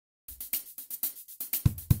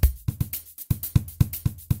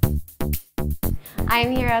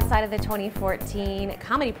I'm here outside of the 2014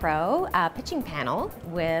 Comedy Pro pitching panel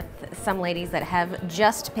with some ladies that have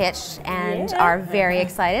just pitched and are very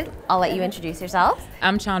excited. I'll let you introduce yourselves.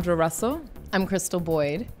 I'm Chandra Russell. I'm Crystal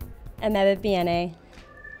Boyd. Emebeit Beyene.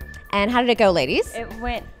 And how did it go, ladies? It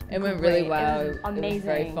went really well. It was amazing. It was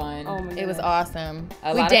very fun. Oh my goodness. It was awesome.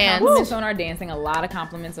 A We lot danced. of compliments on our dancing. A lot of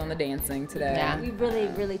compliments on the dancing today. Yeah. We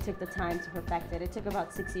really took the time to perfect it. It took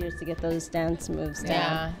about 6 years to get those dance moves down.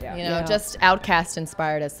 Yeah, Yeah. you know, Yeah. just Outcast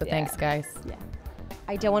inspired us, so Yeah. thanks, guys. Yeah.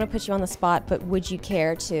 I don't want to put you on the spot, but would you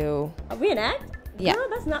care to... A reenact? Yeah. Girl,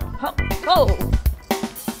 that's not... Oh!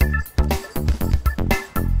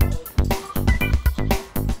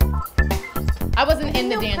 I wasn't in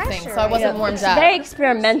the No dancing, pressure. so I wasn't Yeah. warmed It's up. very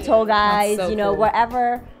experimental, guys. That's so you know, cool.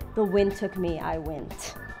 wherever the wind took me, I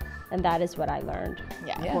went. And that is what I learned.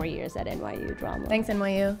 Yeah. 4 years at NYU drama. Thanks,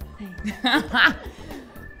 NYU.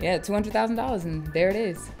 Yeah, $200,000, and there it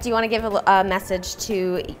is. Do you want to give a message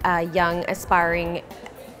to young, aspiring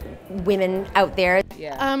women out there?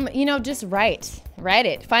 Yeah. You know, just write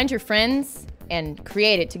it. Find your friends and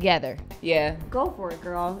create it together. Yeah. Go for it,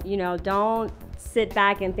 girl. You know, don't sit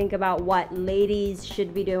back and think about what ladies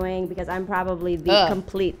should be doing, because I'm probably the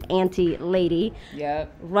complete anti-lady.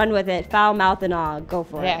 Yep. Run with it, foul mouth and all. Go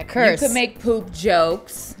for Yeah, it. curse. You could make poop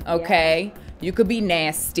jokes, okay? You could be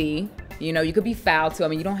nasty. You know, you could be foul too. I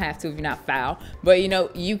mean, you don't have to if you're not foul. But, you know,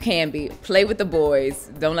 you can be. Play with the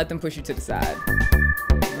boys. Don't let them push you to the side.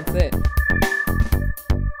 That's it.